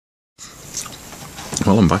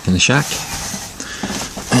Well, I'm back in the shack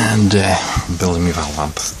and I'm building my valve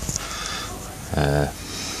amp.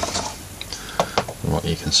 From what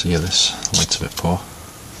you can see of this, light's a bit poor.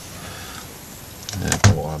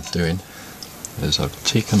 But what I'm doing is I've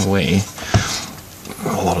taken away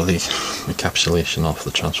a lot of the encapsulation off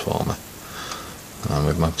the transformer and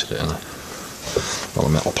we've mounted it in a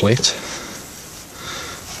metal plate,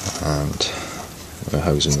 and we're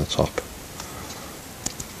housing the top.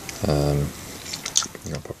 I'm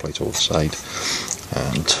going to put a plate over the side,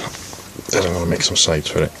 and then I'm going to make some sides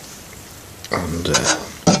for it, and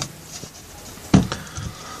I'm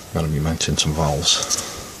going to be mounting some valves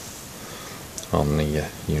on the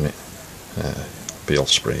unit, be all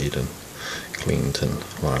sprayed and cleaned and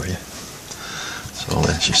what have you. So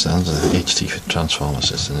there she stands, an HT transformer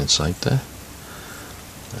system inside there.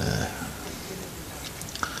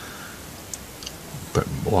 But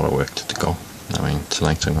a lot of work to go. I mean,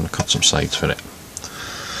 tonight I'm going to cut some sides for it,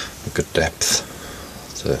 a good depth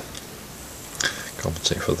to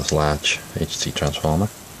compensate for this large HT transformer.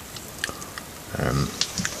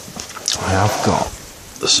 I have got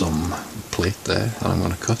some plate there that I'm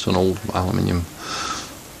going to cut, an old aluminium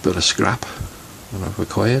bit of scrap that I've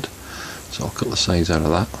acquired, so I'll cut the sides out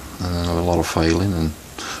of that, and then have a lot of filing and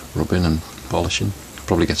rubbing and polishing.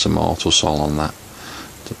 Probably get some autosol on that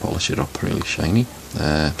to polish it up really shiny.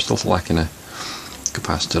 Still lacking a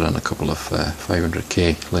capacitor and a couple of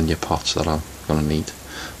 500k linear pots that I'm going to need,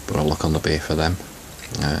 but I'll look on the bay for them.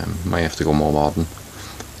 Might have to go more modern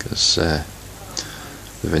because the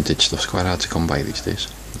vintage stuff's quite hard to come by these days.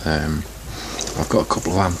 I've got a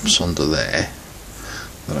couple of amps under there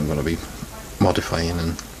that I'm going to be modifying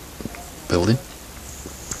and building.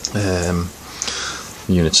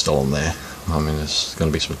 The unit's still on there. I mean, there's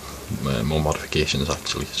going to be some more modifications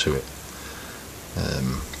actually to it.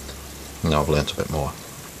 Now I've learnt a bit more.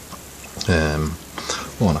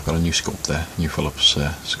 Oh, and I've got a new scope there, new Phillips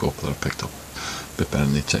scope that I picked up. A bit better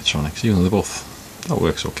than the Tetronics, even though that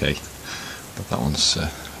works okay, but that one's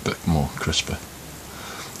a bit more crisper.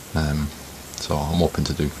 So I'm hoping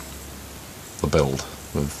to do the build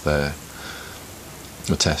with the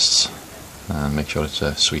tests and make sure it's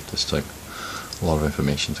sweet this time. A lot of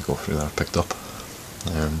information to go through that I've picked up.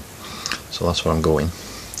 So that's where I'm going.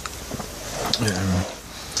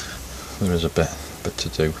 There is a bit to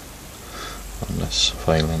do on this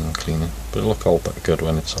filing and cleaning, but it'll look all but good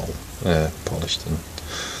when it's all polished and,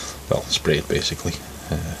 well, sprayed basically.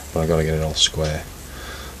 But I've got to get it all square.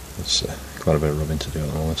 There's quite a bit of rubbing to do at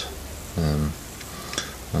the moment, and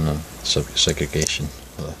then segregation.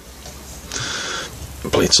 The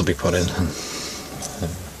plates will be put in, and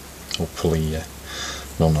hopefully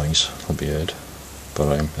no noise will be heard.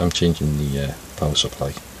 But I'm changing the power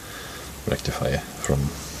supply rectifier from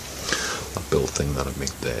that build thing that I've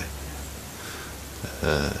made there.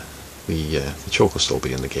 The choke will still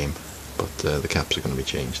be in the game, but the caps are going to be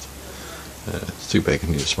changed. It's too big, I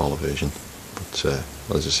need a smaller version, but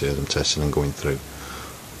as I say, as I'm testing and going through,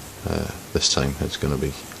 this time it's going to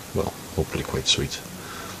be, well, hopefully quite sweet.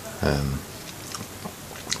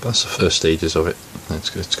 That's the first stages of it.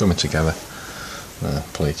 It's coming together,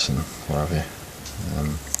 plates and what have you.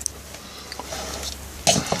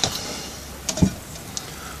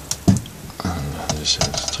 There's a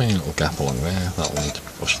tiny little gap along there that'll need to be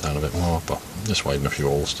pushed down a bit more, but just widen a few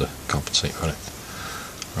holes to compensate for it.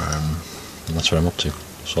 And that's what I'm up to.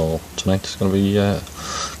 So tonight is going to be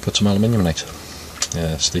cut some aluminium night.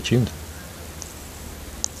 Stay tuned.